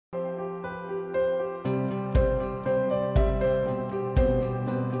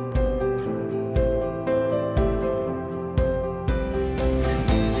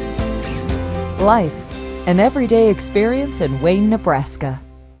Life, an everyday experience in Wayne, Nebraska.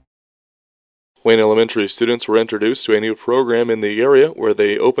 Wayne Elementary students were introduced to a new program in the area where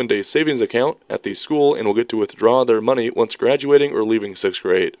they opened a savings account at the school and will get to withdraw their money once graduating or leaving 6th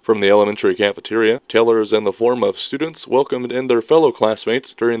grade. From the elementary cafeteria, tellers in the form of students welcomed in their fellow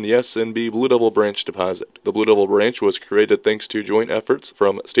classmates during the SNB Blue Devil Branch deposit. The Blue Devil Branch was created thanks to joint efforts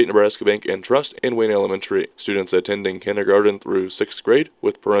from State Nebraska Bank Trust and Wayne Elementary. Students attending kindergarten through 6th grade,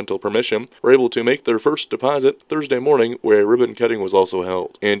 with parental permission, were able to make their first deposit Thursday morning, where ribbon cutting was also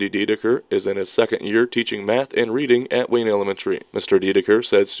held. Andy Dedeker is in his second year teaching math and reading at Wayne Elementary. Mr. Dedeker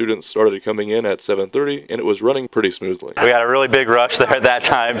said students started coming in at 7:30 and it was running pretty smoothly. We had a really big rush there at that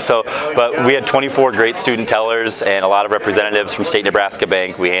time, but we had 24 great student tellers and a lot of representatives from State Nebraska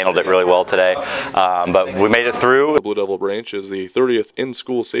Bank. We handled it really well today, but we made it through. The Blue Devil Branch is the 30th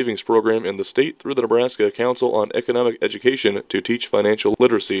in-school savings program in the state through the Nebraska Council on Economic Education to teach financial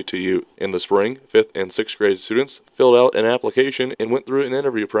literacy to youth. In the spring, 5th and 6th grade students filled out an application and went through an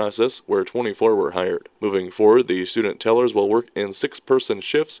interview process where 24 were hired. Moving forward, the student tellers will work in 6-person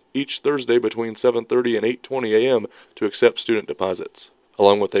shifts each Thursday between 7:30 and 8:20 a.m. to accept student deposits.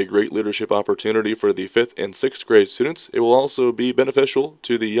 Along with a great leadership opportunity for the 5th and 6th grade students, it will also be beneficial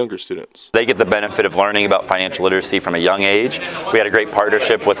to the younger students. They get the benefit of learning about financial literacy from a young age. We had a great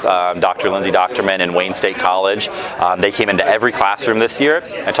partnership with Dr. Lindsay Doctorman and Wayne State College. They came into every classroom this year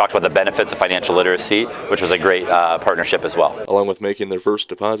and talked about the benefits of financial literacy, which was a great partnership as well. Along with making their first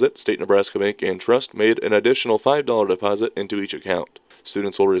deposit, State Nebraska Bank Trust made an additional $5 deposit into each account.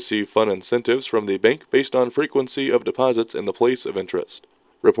 Students will receive fun incentives from the bank based on frequency of deposits in the place of interest.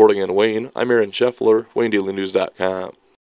 Reporting in Wayne, I'm Aaron Scheffler, WayneDailyNews.com.